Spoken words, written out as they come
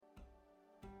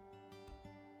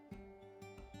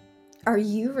Are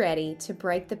you ready to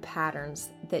break the patterns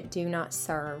that do not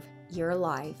serve your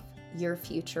life, your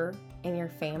future, and your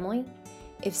family?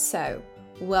 If so,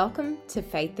 welcome to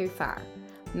Faith Through Fire.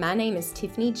 My name is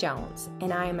Tiffany Jones,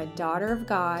 and I am a daughter of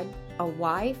God, a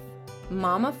wife,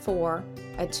 mom of four,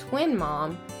 a twin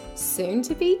mom, soon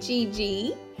to be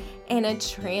Gigi, and a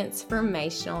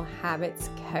transformational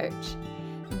habits coach.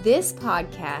 This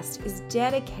podcast is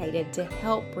dedicated to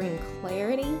help bring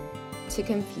clarity to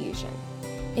confusion.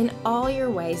 In all your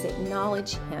ways,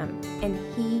 acknowledge Him, and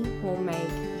He will make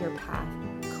your path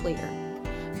clear.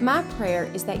 My prayer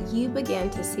is that you begin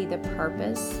to see the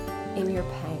purpose in your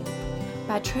pain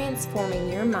by transforming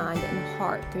your mind and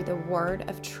heart through the word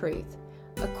of truth,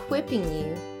 equipping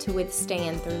you to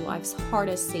withstand through life's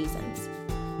hardest seasons.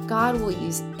 God will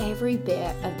use every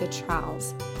bit of the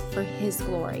trials for His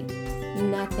glory.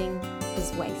 Nothing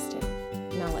is wasted.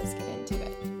 Now let's get into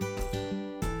it.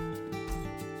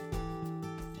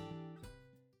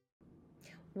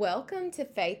 Welcome to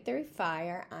Faith Through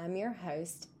Fire. I'm your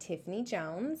host, Tiffany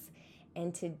Jones,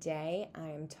 and today I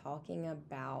am talking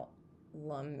about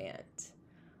lament.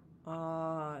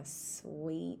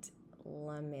 Sweet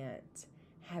lament.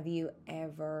 Have you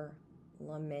ever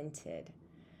lamented?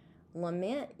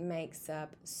 Lament makes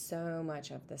up so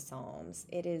much of the Psalms.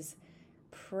 It is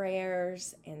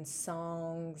prayers and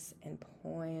songs and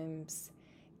poems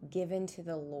given to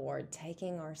the Lord,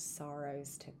 taking our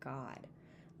sorrows to God.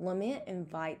 Lament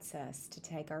invites us to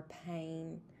take our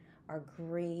pain, our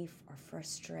grief, our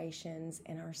frustrations,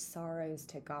 and our sorrows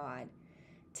to God.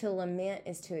 To lament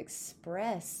is to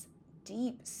express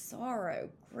deep sorrow,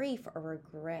 grief, or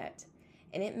regret,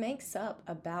 and it makes up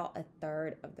about a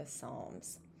third of the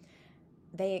Psalms.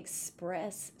 They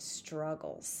express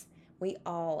struggles. We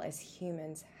all, as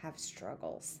humans, have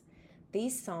struggles.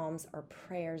 These Psalms are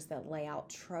prayers that lay out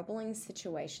troubling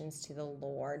situations to the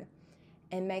Lord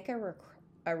and make a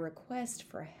request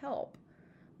for help.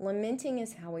 Lamenting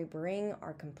is how we bring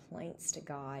our complaints to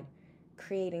God,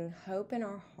 creating hope in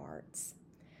our hearts.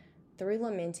 Through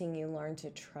lamenting, you learn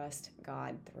to trust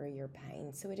God through your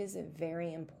pain. So it is a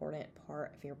very important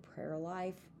part of your prayer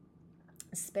life,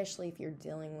 especially if you're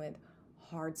dealing with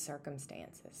hard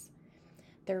circumstances.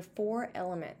 There are 4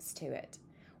 elements to it.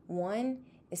 1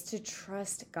 is to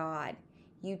trust God.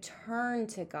 You turn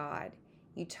to God.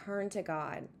 You turn to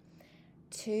God.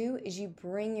 2 is you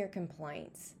bring your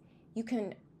complaints. You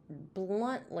can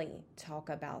bluntly talk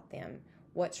about them,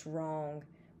 what's wrong.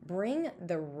 Bring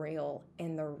the real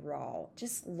and the raw.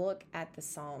 Just look at the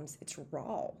Psalms. It's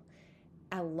raw.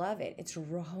 I love it. It's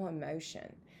raw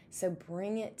emotion. So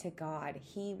bring it to God.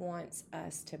 He wants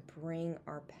us to bring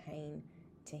our pain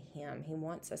to Him. He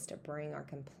wants us to bring our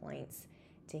complaints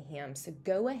to Him. So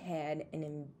go ahead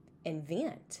and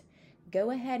vent.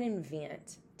 Go ahead and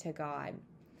vent to God.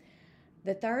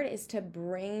 The 3rd is to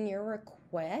bring your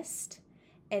request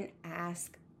and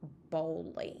ask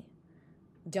boldly.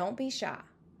 Don't be shy.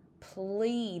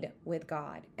 Plead with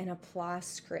God and apply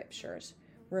scriptures.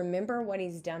 Remember what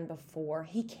He's done before.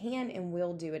 He can and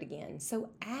will do it again. So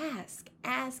ask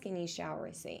and you shall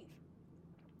receive.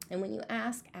 And when you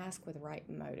ask with right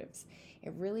motives.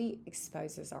 It really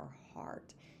exposes our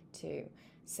heart too.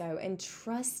 So, and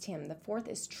trust Him. The 4th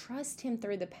is trust Him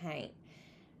through the pain.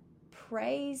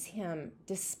 Praise Him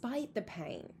despite the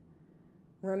pain.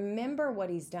 Remember what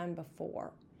He's done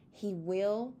before. He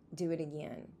will do it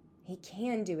again. He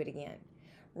can do it again.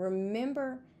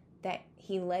 Remember that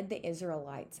He led the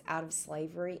Israelites out of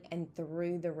slavery and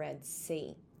through the Red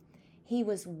Sea. He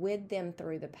was with them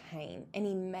through the pain, and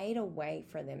He made a way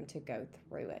for them to go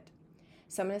through it.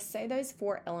 So I'm going to say those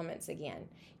 4 elements again.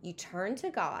 You turn to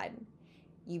God.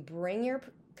 You bring your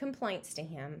complaints to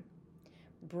Him.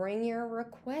 Bring your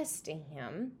request to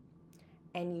Him,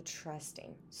 and you trust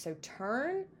Him. So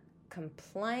turn,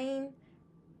 complain,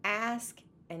 ask,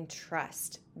 and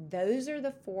trust. Those are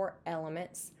the 4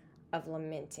 elements of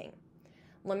lamenting.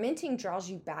 Lamenting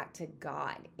draws you back to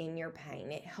God in your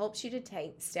pain. It helps you to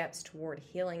take steps toward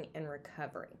healing and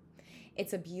recovery.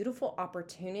 It's a beautiful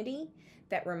opportunity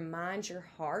that reminds your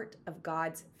heart of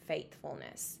God's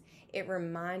faithfulness. It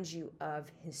reminds you of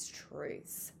His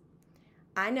truths.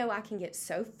 I know I can get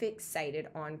so fixated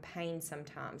on pain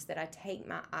sometimes that I take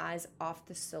my eyes off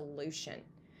the solution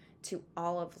to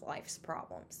all of life's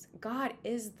problems. God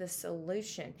is the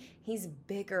solution. He's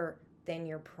bigger than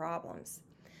your problems.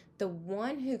 The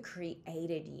one who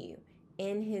created you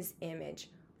in His image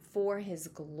for His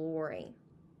glory.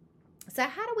 So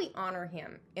how do we honor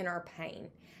Him in our pain?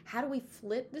 How do we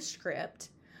flip the script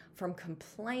from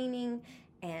complaining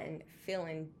and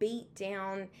feeling beat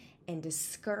down and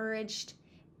discouraged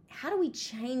how do we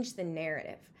change the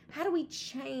narrative? How do we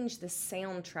change the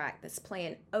soundtrack that's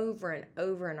playing over and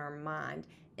over in our mind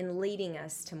and leading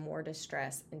us to more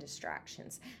distress and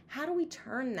distractions? How do we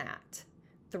turn that?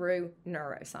 Through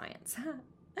neuroscience.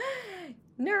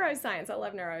 Neuroscience, I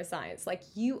love neuroscience. Like,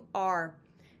 you are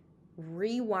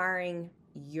rewiring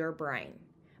your brain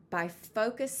by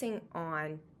focusing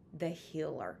on the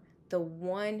healer, the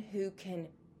one who can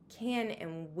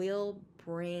and will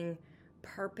bring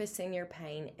purpose in your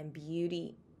pain and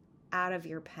beauty out of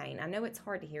your pain. I know it's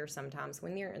hard to hear sometimes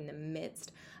when you're in the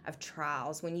midst of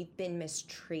trials, when you've been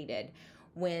mistreated,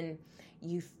 when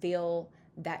you feel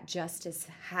that justice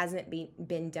hasn't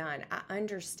been done. I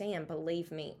understand,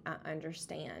 believe me, I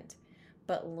understand.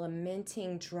 But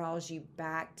lamenting draws you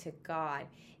back to God.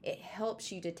 It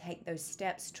helps you to take those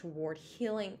steps toward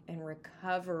healing and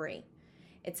recovery.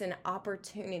 It's an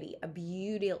opportunity, a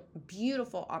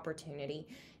beautiful opportunity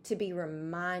to be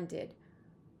reminded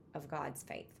of God's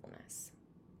faithfulness.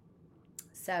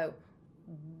 So,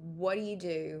 what do you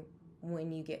do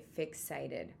when you get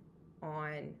fixated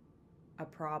on a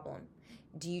problem?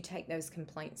 Do you take those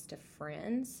complaints to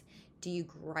friends? Do you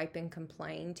gripe and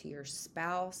complain to your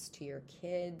spouse, to your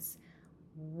kids?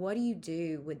 What do you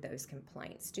do with those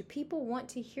complaints? Do people want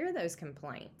to hear those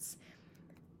complaints?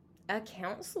 A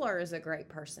counselor is a great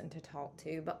person to talk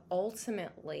to, but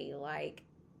ultimately,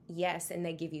 yes, and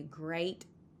they give you great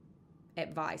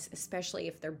advice, especially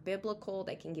if they're biblical.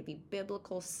 They can give you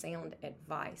biblical sound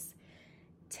advice.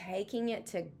 Taking it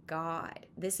to God.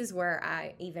 This is where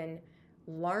I even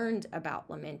learned about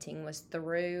lamenting, was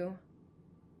through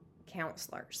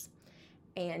counselors,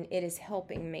 and it is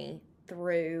helping me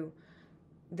through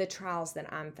the trials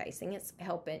that I'm facing. It's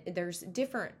helping. There's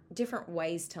different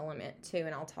ways to lament too,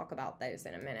 and I'll talk about those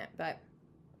in a minute. But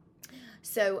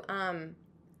so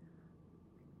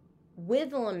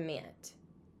with lament,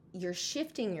 you're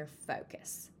shifting your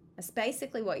focus. That's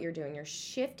basically what you're doing. You're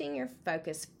shifting your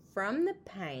focus from the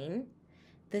pain,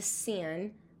 the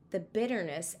sin, the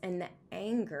bitterness, and the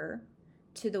anger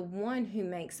to the one who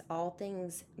makes all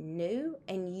things new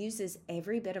and uses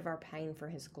every bit of our pain for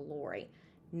his glory.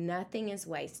 Nothing is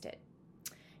wasted.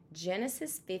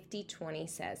 Genesis 50:20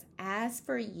 says, "As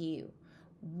for you,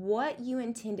 what you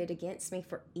intended against me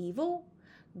for evil,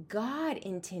 God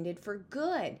intended for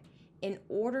good, in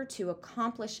order to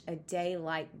accomplish a day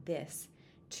like this,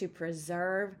 to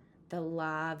preserve the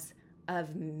lives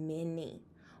of many."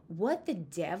 What the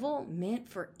devil meant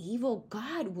for evil,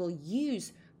 God will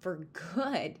use for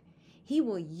good. He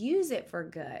will use it for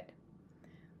good.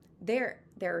 There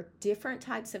are different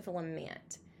types of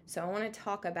lament. So I want to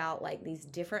talk about these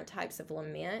different types of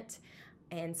lament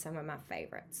and some of my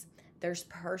favorites. There's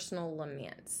personal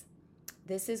laments.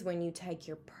 This is when you take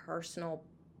your personal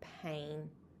pain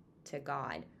to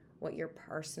God, what you're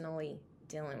personally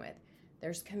dealing with.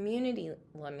 There's community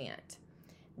lament.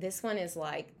 This one is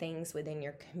like things within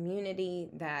your community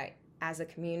that as a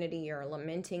community you're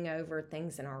lamenting over,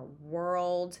 things in our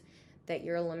world that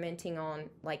you're lamenting on,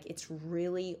 it's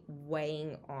really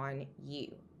weighing on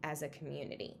you as a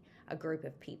community, a group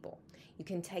of people. You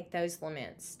can take those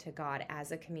laments to God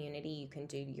as a community. You can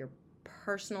do your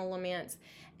personal laments,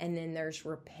 and then there's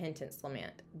repentance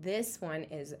lament. This one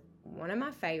is one of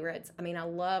my favorites. I mean, I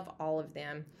love all of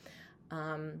them.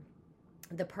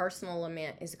 The personal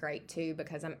lament is great too,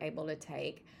 because I'm able to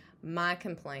take my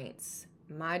complaints,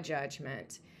 my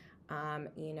judgment,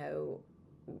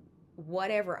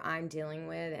 whatever I'm dealing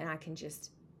with, and I can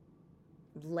just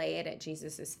lay it at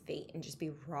Jesus's feet and just be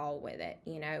raw with it,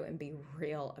 and be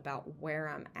real about where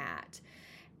I'm at.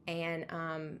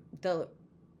 And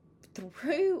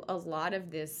through a lot of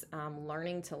this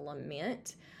learning to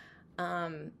lament,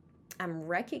 I'm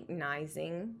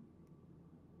recognizing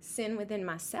sin within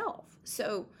myself.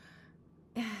 So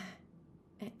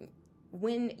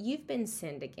when you've been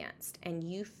sinned against and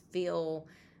you feel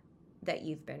that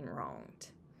you've been wronged,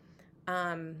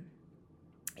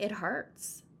 it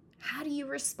hurts. How do you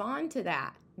respond to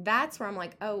that? That's where I'm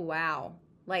like, oh, wow,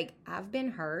 I've been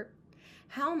hurt.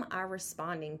 How am I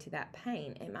responding to that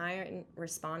pain? Am I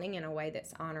responding in a way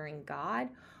that's honoring God,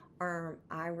 or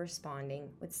am I responding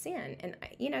with sin? And,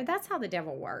 that's how the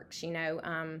devil works.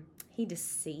 He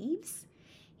deceives.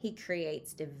 He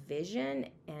creates division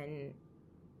and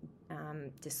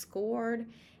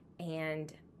discord.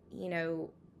 And,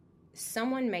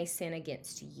 someone may sin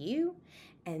against you,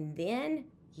 and then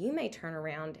you may turn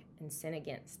around and sin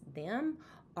against them,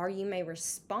 or you may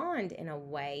respond in a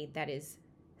way that is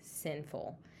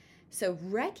sinful. So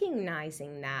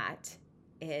recognizing that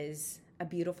is a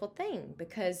beautiful thing,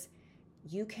 because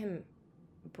you can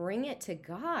bring it to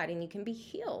God and you can be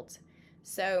healed.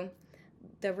 So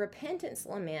The repentance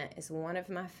lament is one of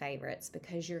my favorites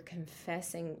because you're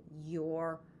confessing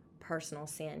your personal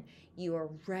sin. You are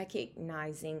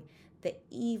recognizing the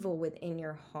evil within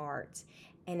your heart.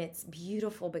 And it's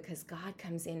beautiful because God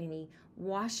comes in and he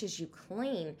washes you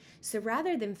clean. So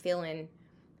rather than feeling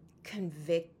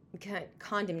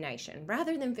condemnation,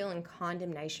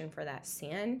 for that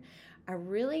sin, I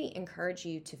really encourage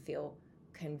you to feel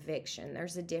conviction.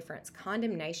 There's a difference.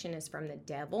 Condemnation is from the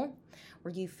devil,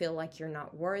 where you feel like you're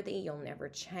not worthy, you'll never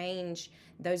change.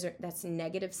 That's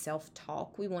negative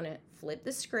self-talk. We want to flip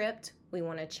the script. We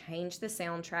want to change the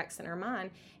soundtracks in our mind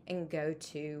and go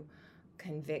to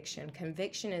conviction.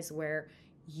 Conviction is where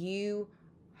you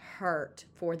hurt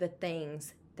for the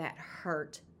things that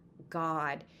hurt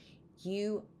God.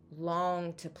 You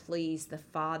long to please the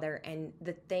Father, and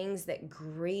the things that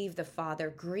grieve the Father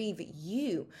grieve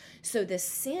you. So the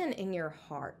sin in your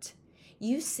heart,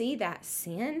 you see that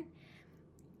sin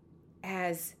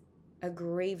as a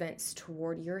grievance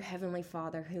toward your Heavenly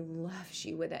Father who loves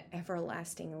you with an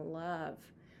everlasting love,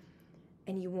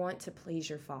 and you want to please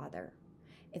your Father.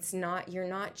 You're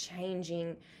not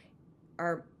changing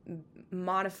or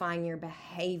modifying your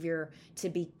behavior to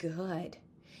be good.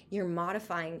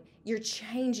 You're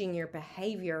changing your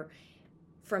behavior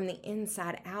from the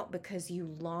inside out because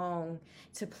you long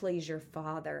to please your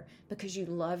Father, because you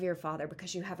love your Father,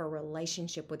 because you have a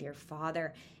relationship with your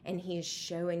Father, and he is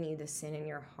showing you the sin in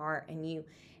your heart,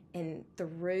 and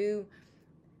through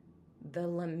the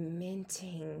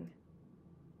lamenting,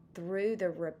 through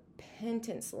the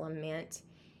repentance lament,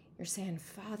 you're saying,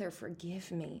 Father,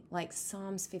 forgive me. Like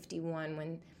Psalms 51,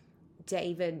 when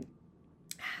David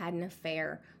had an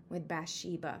affair with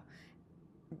Bathsheba,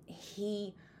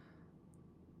 he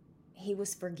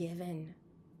was forgiven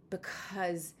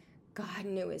because God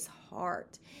knew his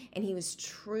heart, and he was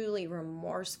truly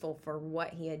remorseful for what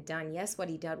he had done. Yes, what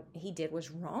he did was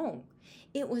wrong.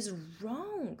 It was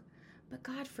wrong, but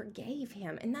God forgave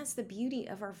him, and that's the beauty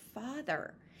of our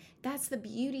Father. That's the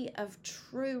beauty of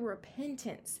true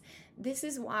repentance. This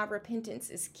is why repentance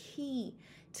is key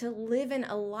to living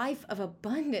a life of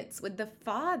abundance with the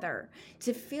Father,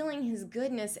 to feeling his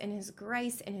goodness and his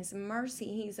grace and his mercy.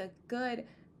 He's a good,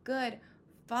 good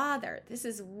Father. This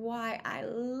is why I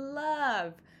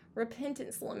love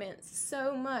repentance laments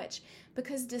so much,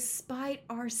 because despite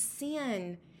our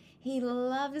sin, he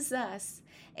loves us,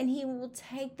 and he will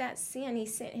take that sin. He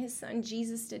sent his son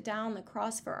Jesus to die on the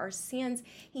cross for our sins.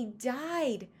 He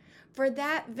died for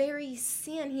that very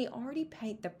sin. He already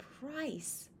paid the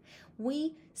price.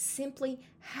 We simply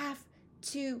have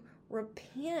to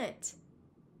repent.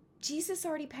 Jesus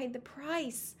already paid the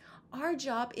price. Our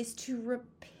job is to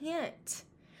repent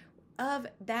of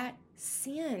that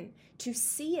sin, to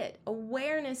see it.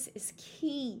 Awareness is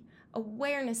key.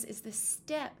 Awareness is the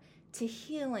step to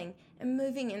healing and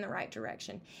moving in the right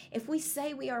direction. If we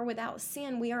say we are without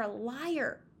sin, we are a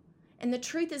liar, and the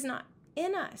truth is not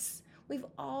in us. We've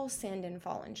all sinned and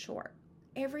fallen short.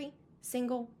 Every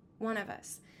single one of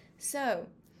us. So,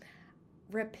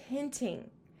 repenting,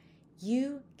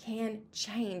 you can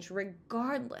change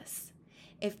regardless.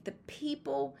 If the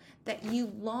people that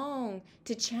you long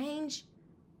to change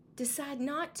decide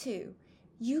not to,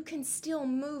 you can still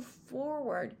move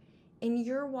forward in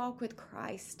your walk with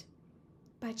Christ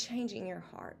by changing your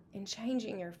heart and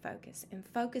changing your focus and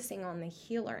focusing on the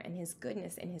healer and his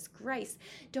goodness and his grace.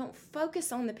 Don't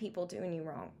focus on the people doing you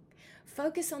wrong.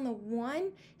 Focus on the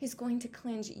one who's going to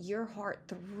cleanse your heart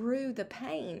through the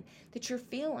pain that you're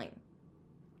feeling.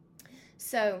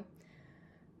 So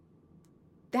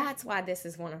that's why this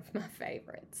is one of my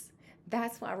favorites.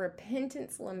 That's why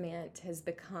repentance lament has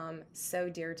become so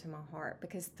dear to my heart,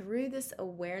 because through this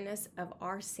awareness of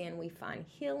our sin, we find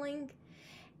healing.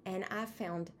 And I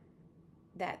found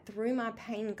that through my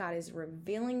pain, God is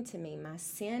revealing to me my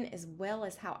sin, as well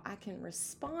as how I can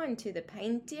respond to the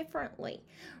pain differently,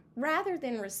 rather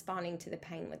than responding to the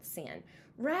pain with sin,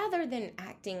 rather than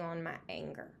acting on my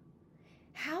anger.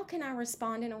 How can I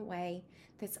respond in a way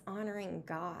that's honoring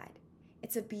God?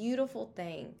 It's a beautiful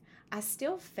thing. I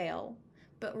still fail,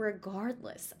 but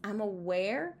regardless, I'm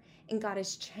aware, and God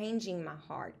is changing my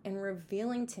heart and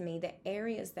revealing to me the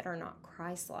areas that are not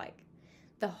Christ-like.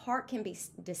 The heart can be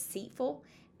deceitful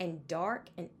and dark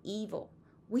and evil.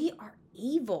 We are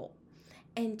evil.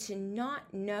 And to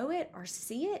not know it or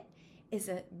see it is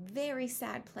a very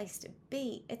sad place to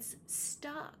be. It's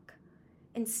stuck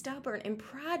and stubborn and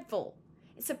prideful.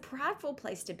 It's a prideful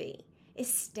place to be.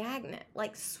 It's stagnant,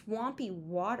 like swampy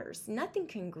waters. Nothing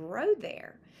can grow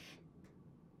there.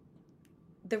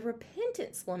 The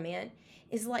repentance lament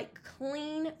is like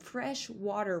clean, fresh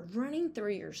water running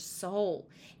through your soul.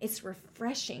 It's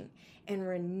refreshing and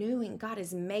renewing. God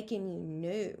is making you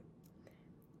new.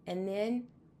 And then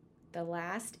the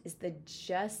last is the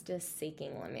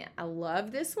justice-seeking lament. I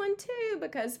love this one too,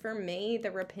 because for me,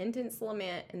 the repentance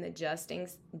lament and the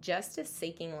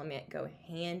justice-seeking lament go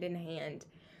hand in hand.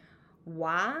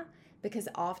 Why? Because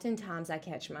oftentimes I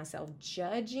catch myself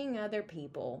judging other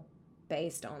people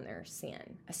based on their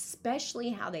sin, especially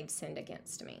how they've sinned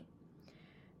against me.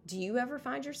 Do you ever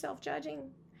find yourself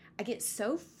judging? I get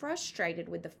so frustrated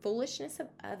with the foolishness of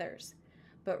others,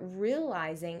 but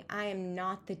realizing I am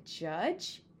not the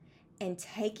judge and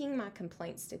taking my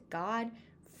complaints to God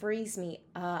frees me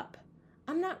up.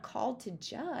 I'm not called to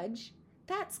judge.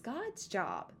 That's God's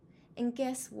job. And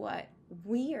guess what?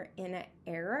 We are in an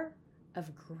era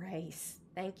of grace.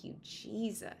 Thank you,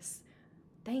 Jesus.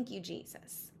 Thank you,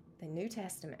 Jesus. The New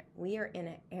Testament. We are in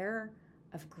an era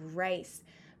of grace,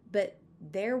 but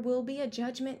there will be a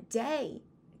judgment day.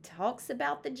 It talks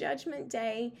about the judgment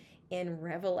day in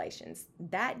Revelations.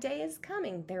 That day is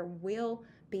coming. There will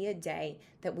be a day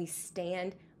that we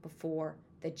stand before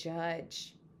the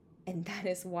judge. And that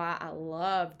is why I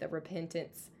love the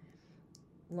repentance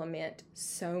lament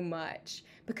so much,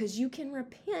 because you can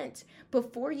repent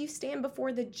before you stand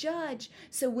before the judge.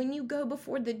 So when you go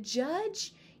before the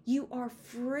judge, you are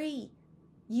free.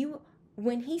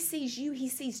 When he sees you, he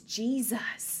sees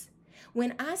Jesus.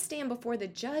 When I stand before the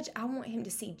judge, I want him to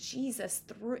see Jesus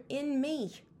in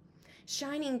me,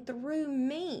 shining through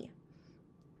me.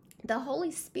 The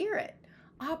Holy Spirit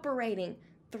operating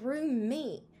through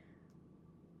me.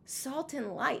 Salt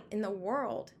and light in the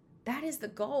world. That is the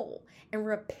goal. And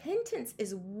repentance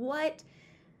is what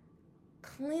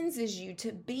cleanses you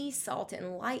to be salt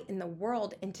and light in the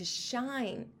world and to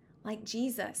shine like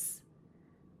Jesus.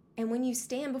 And when you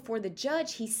stand before the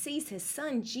judge, he sees his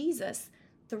son, Jesus,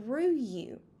 through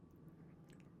you.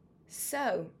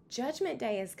 So, Judgment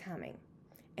Day is coming.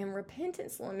 And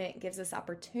repentance lament gives us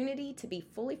opportunity to be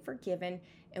fully forgiven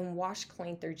and washed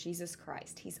clean through Jesus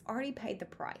Christ. He's already paid the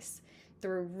price.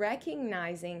 Through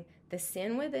recognizing the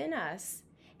sin within us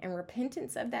and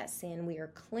repentance of that sin, we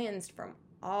are cleansed from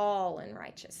all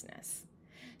unrighteousness.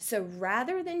 So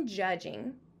rather than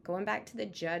judging, going back to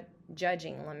the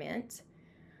judging lament,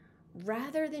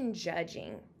 rather than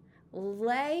judging,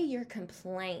 lay your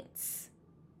complaints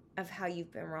of how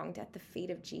you've been wronged at the feet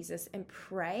of Jesus and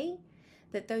pray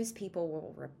that those people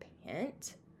will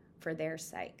repent for their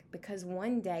sake, because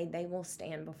one day they will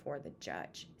stand before the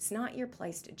judge. It's not your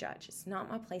place to judge. It's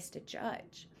not my place to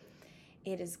judge.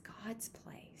 It is God's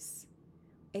place.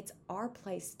 It's our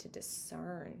place to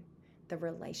discern the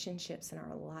relationships in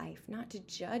our life, not to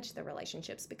judge the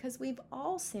relationships, because we've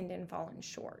all sinned and fallen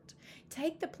short.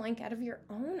 Take the plank out of your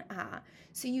own eye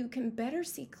so you can better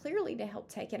see clearly to help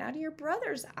take it out of your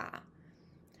brother's eye.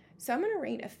 So I'm going to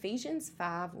read Ephesians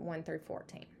 5, 1 through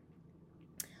 14.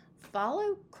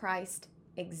 Follow Christ's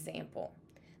example,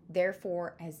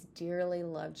 therefore, as dearly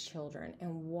loved children,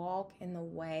 and walk in the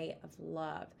way of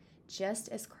love, just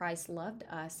as Christ loved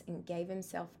us and gave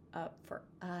himself up for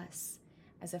us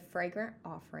as a fragrant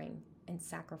offering and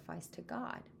sacrifice to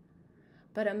God.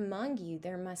 But among you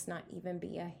there must not even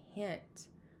be a hint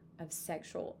of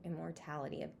sexual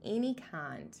immorality of any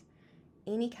kind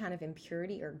of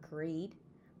impurity or greed,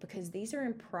 because these are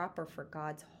improper for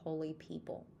God's holy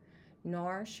people.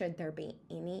 Nor should there be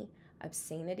any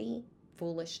obscenity,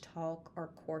 foolish talk,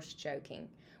 or coarse joking,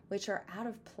 which are out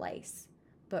of place,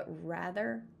 but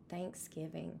rather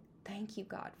thanksgiving. Thank you,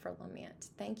 God, for lament.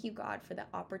 Thank you, God, for the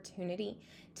opportunity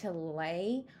to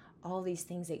lay all these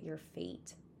things at your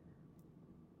feet.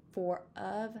 For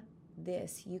of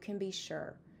this you can be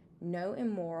sure, no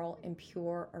immoral,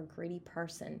 impure, or greedy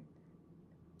person,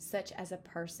 such as a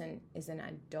person is an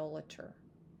idolater,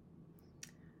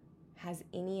 has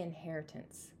any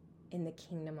inheritance in the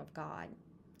kingdom of God.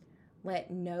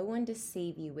 Let no one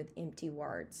deceive you with empty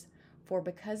words, for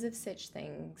because of such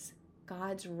things,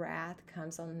 God's wrath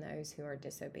comes on those who are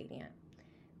disobedient.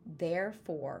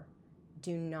 Therefore,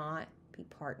 do not be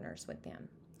partners with them.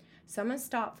 So I'm going to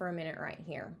stop for a minute right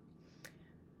here.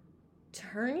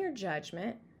 Turn your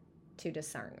judgment to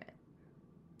discernment.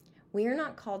 We are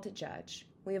not called to judge.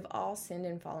 We have all sinned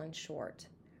and fallen short.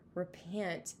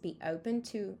 Repent, be open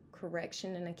to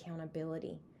correction and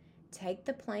accountability. Take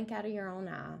the plank out of your own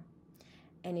eye.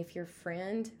 And if your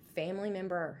friend, family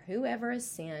member, or whoever has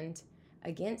sinned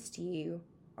against you,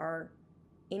 or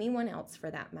anyone else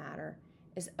for that matter,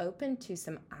 is open to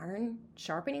some iron,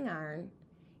 sharpening iron,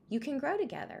 you can grow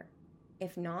together.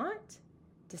 If not,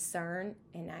 discern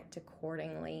and act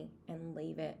accordingly and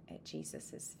leave it at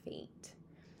Jesus' feet.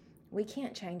 We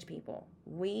can't change people.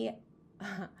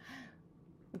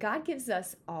 God gives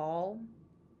us all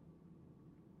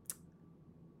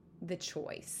the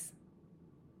choice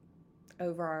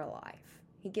over our life.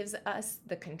 He gives us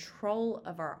the control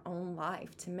of our own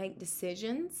life to make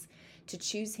decisions, to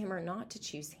choose him or not to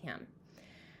choose him.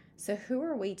 So who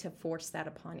are we to force that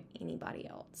upon anybody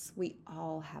else? We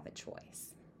all have a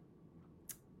choice.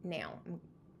 Now,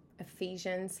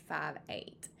 Ephesians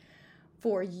 5:8.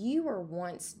 For you were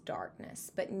once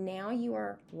darkness, but now you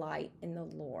are light in the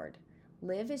Lord.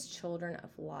 Live as children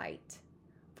of light.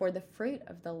 For the fruit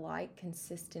of the light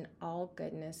consists in all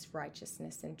goodness,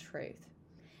 righteousness, and truth.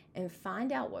 And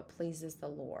find out what pleases the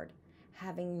Lord,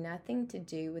 having nothing to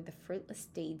do with the fruitless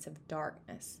deeds of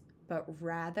darkness, but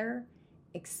rather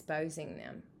exposing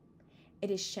them.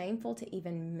 It is shameful to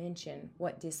even mention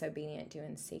what disobedient do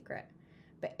in secret,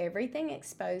 but everything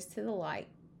exposed to the light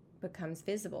becomes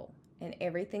visible, and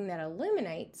everything that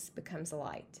illuminates becomes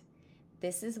light.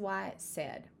 This is why it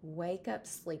said, wake up,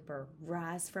 sleeper,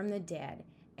 rise from the dead,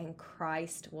 and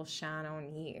Christ will shine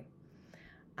on you.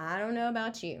 I don't know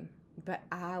about you, but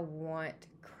I want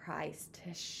Christ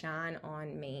to shine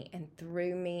on me and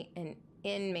through me and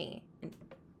in me. And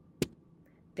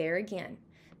there again,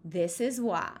 this is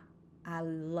why I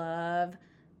love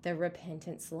the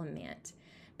repentance lament,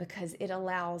 because it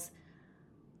allows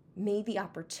me the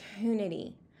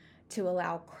opportunity to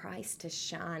allow Christ to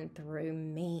shine through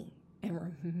me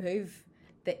and remove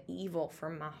the evil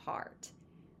from my heart.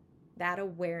 That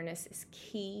awareness is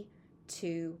key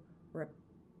to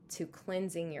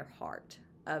cleansing your heart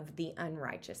of the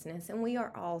unrighteousness. And we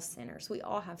are all sinners. We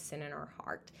all have sin in our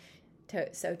heart.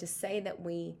 So to say that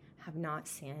we have not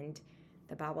sinned,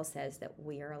 the Bible says that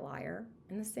we are a liar,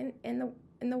 and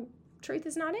the truth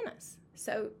is not in us.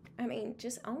 So,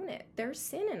 just own it. There's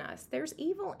sin in us. There's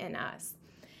evil in us.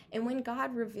 And when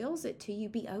God reveals it to you,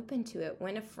 be open to it.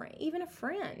 When even a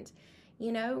friend,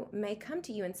 may come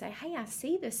to you and say, hey, I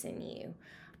see this in you.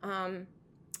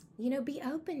 Be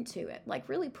open to it. Like,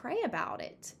 really pray about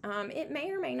it. It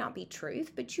may or may not be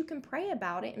truth, but you can pray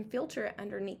about it and filter it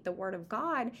underneath the Word of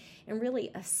God and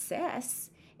really assess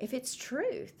if it's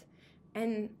truth.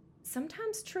 And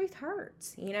sometimes truth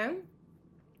hurts,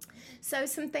 So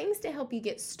some things to help you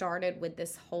get started with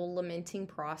this whole lamenting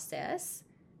process.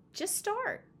 Just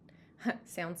start.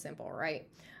 Sounds simple, right?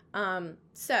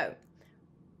 So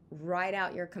write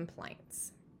out your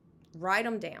complaints. Write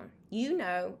them down.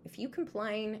 If you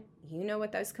complain, you know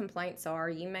what those complaints are.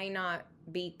 You may not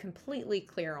be completely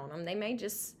clear on them. They may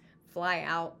just fly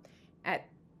out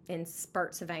in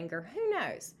spurts of anger. Who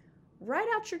knows? Write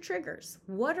out your triggers.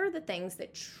 What are the things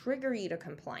that trigger you to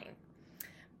complain?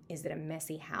 Is it a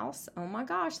messy house? Oh my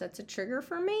gosh, that's a trigger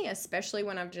for me, especially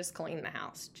when I've just cleaned the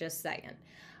house. Just saying.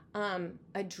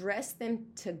 Address them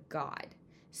to God.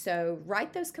 So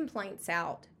write those complaints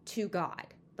out to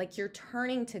God. Like you're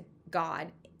turning to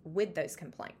God with those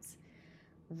complaints.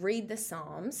 Read the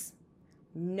Psalms.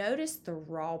 Notice the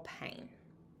raw pain.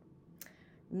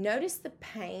 Notice the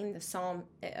pain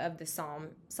of the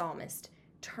psalmist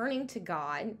turning to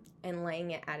God and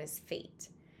laying it at his feet.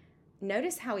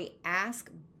 Notice how he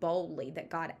asks boldly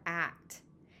that God act,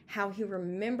 how he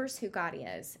remembers who God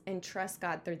is and trusts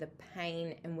God through the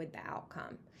pain and with the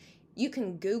outcome. You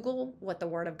can Google what the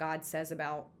Word of God says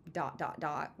about ...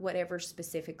 whatever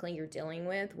specifically you're dealing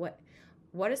with.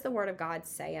 What does the Word of God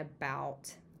say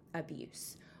about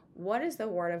abuse? What does the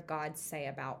Word of God say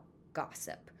about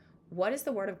gossip? What does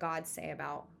the Word of God say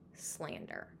about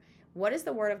slander? What does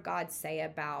the Word of God say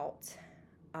about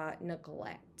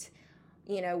neglect?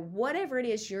 Whatever it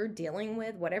is you're dealing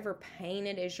with, whatever pain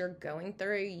it is you're going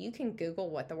through, you can Google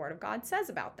what the Word of God says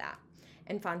about that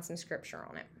and find some scripture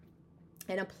on it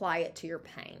and apply it to your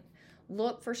pain.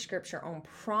 Look for scripture on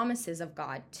promises of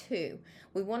God too.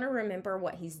 We want to remember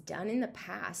what he's done in the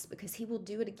past because he will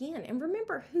do it again. And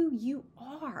remember who you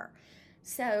are.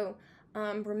 So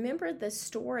remember the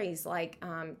stories like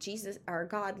Jesus or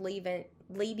God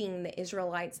leading the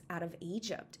Israelites out of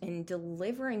Egypt and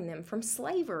delivering them from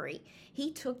slavery.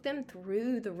 He took them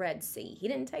through the Red Sea. He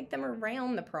didn't take them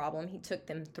around the problem. He took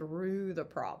them through the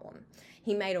problem.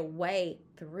 He made a way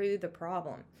through the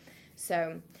problem.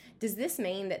 So does this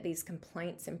mean that these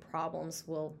complaints and problems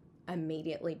will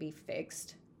immediately be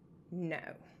fixed? No,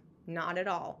 not at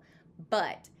all.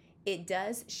 But it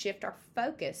does shift our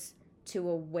focus to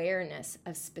awareness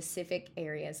of specific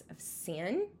areas of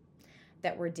sin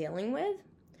that we're dealing with,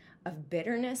 of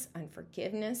bitterness,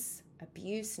 unforgiveness,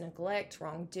 abuse, neglect,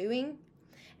 wrongdoing.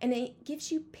 And it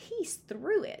gives you peace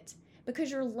through it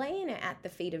because you're laying it at the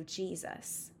feet of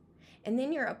Jesus. And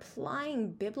then you're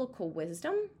applying biblical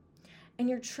wisdom and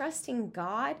you're trusting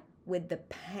God with the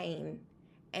pain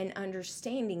and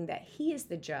understanding that he is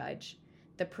the judge,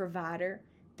 the provider,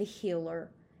 the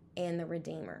healer, and the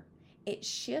redeemer. it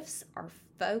shifts our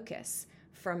focus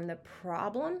from the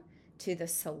problem to the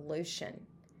solution.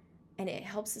 And it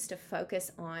helps us to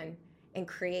focus on and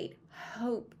create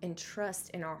hope and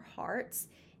trust in our hearts,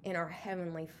 in our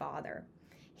Heavenly Father.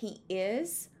 He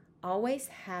is, always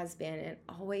has been, and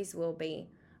always will be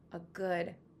a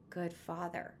good, good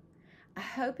Father. I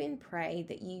hope and pray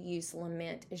that you use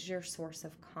lament as your source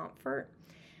of comfort.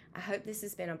 I hope this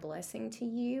has been a blessing to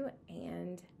you,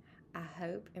 and I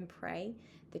hope and pray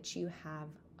that you have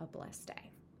a blessed day.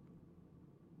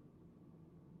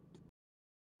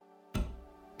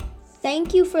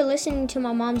 Thank you for listening to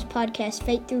my mom's podcast,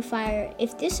 Faith Through Fire.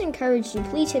 If this encouraged you,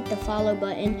 please hit the follow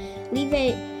button, leave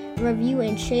a review,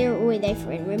 and share it with a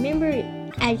friend. Remember,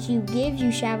 as you give,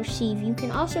 you shall receive. You can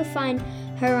also find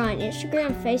her on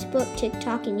Instagram, Facebook,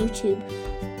 TikTok, and YouTube.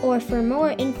 Or for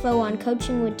more info on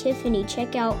coaching with Tiffany,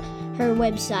 check out her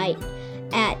website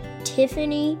at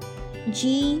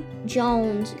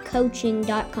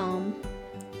tiffanyjonescoaching.com.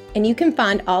 And you can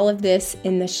find all of this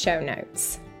in the show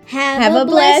notes. Have a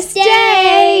blessed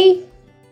day!